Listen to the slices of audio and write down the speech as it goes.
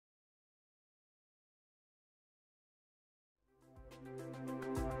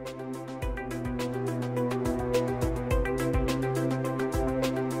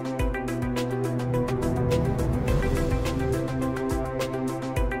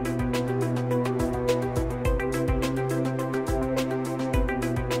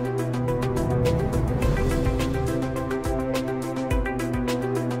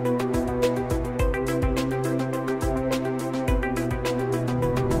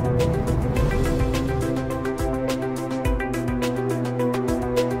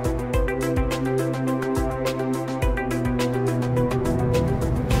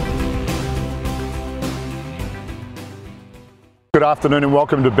Good afternoon and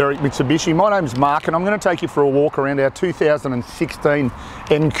welcome to Berwick Mitsubishi. My name's Mark and I'm going to take you for a walk around our 2016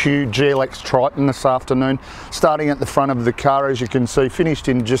 MQ GLX Triton this afternoon. Starting at the front of the car, as you can see, finished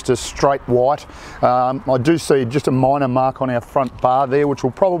in just a straight white. I do see just a minor mark on our front bar there, which will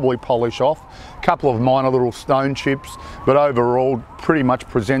probably polish off. A couple of minor little stone chips, but overall pretty much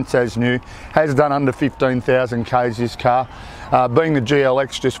presents as new. Has done under 15,000 Ks this car. Being the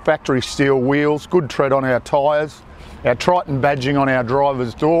GLX, just factory steel wheels, good tread on our tyres. Our Triton badging on our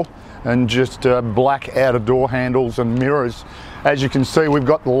driver's door and just black outer door handles and mirrors. As you can see, we've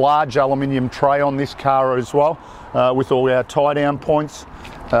got the large aluminium tray on this car as well, with all our tie down points.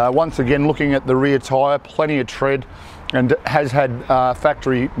 Once again, looking at the rear tyre, plenty of tread, and has had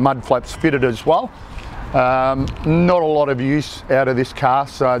factory mud flaps fitted as well. Not a lot of use out of this car,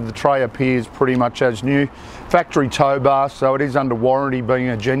 so the tray appears pretty much as new. Factory tow bar, so it is under warranty, being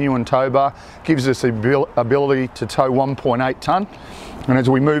a genuine tow bar. Gives us the ability to tow 1.8 tonne. And as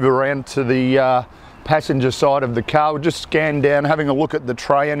we move around to the passenger side of the car, we'll just scan down, having a look at the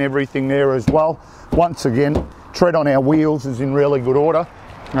tray and everything there as well. Once again, tread on our wheels is in really good order.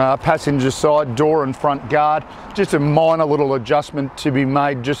 Passenger side, door and front guard, just a minor little adjustment to be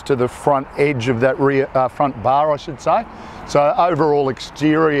made just to the front edge of that rear front bar, I should say. So overall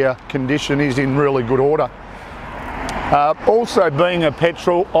exterior condition is in really good order. Also, being a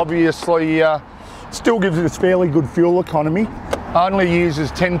petrol, obviously still gives us fairly good fuel economy. Only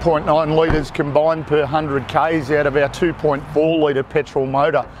uses 10.9 litres combined per 100 Ks out of our 2.4 litre petrol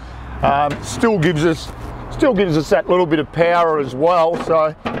motor. Still gives us that little bit of power as well,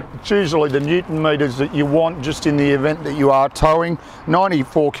 so it's usually the Newton meters that you want just in the event that you are towing.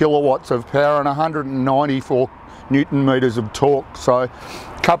 94 kilowatts of power and 194 Newton meters of torque, so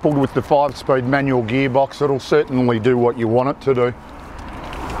coupled with the 5-speed manual gearbox, it'll certainly do what you want it to do.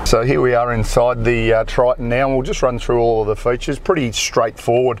 So here we are inside the Triton now, and we'll just run through all of the features. Pretty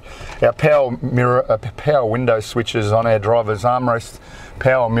straightforward. Our power window switches on our driver's armrest,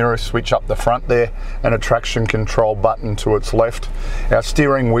 power mirror switch up the front there, and a traction control button to its left. Our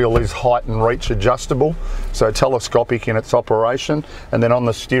steering wheel is height and reach adjustable, so telescopic in its operation. And then on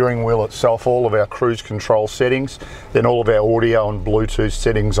the steering wheel itself, all of our cruise control settings, then all of our audio and Bluetooth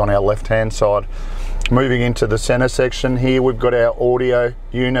settings on our left hand side. Moving into the center section here, we've got our audio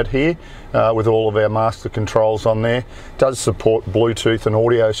unit here with all of our master controls on there. It does support Bluetooth and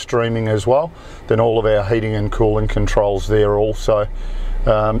audio streaming as well. Then all of our heating and cooling controls there also.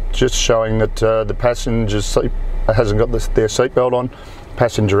 Just showing that the passenger's seat hasn't got their seatbelt on,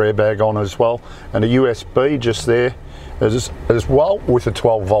 passenger airbag on as well, and a USB just there as well with a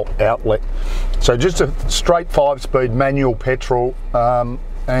 12-volt outlet. So just a straight 5-speed manual petrol,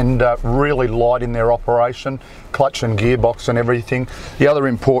 and really light in their operation, clutch and gearbox and everything. The other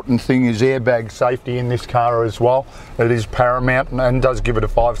important thing is airbag safety in this car as well. It is paramount and does give it a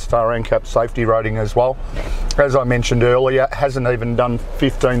 5-star NCAP safety rating as well. As I mentioned earlier, it hasn't even done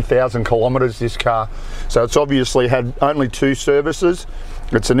 15,000 kilometres this car, so it's obviously had only 2 services.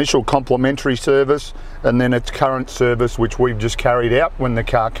 Its initial complimentary service and then its current service, which we've just carried out when the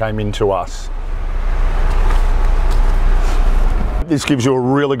car came into us. This gives you a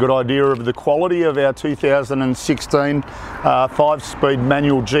really good idea of the quality of our 2016 5-speed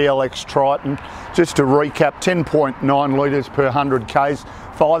manual GLX Triton. Just to recap, 10.9 litres per 100 Ks,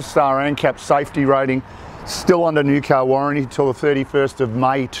 5-star NCAP safety rating, still under new car warranty till the 31st of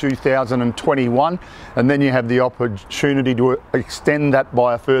May 2021, and then you have the opportunity to extend that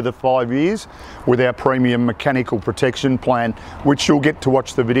by a further 5 years with our premium mechanical protection plan, which you'll get to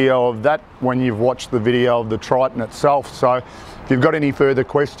watch the video of that when you've watched the video of the Triton itself. So if you've got any further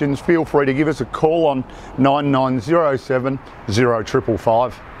questions, feel free to give us a call on 9907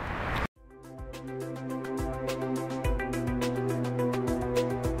 0555.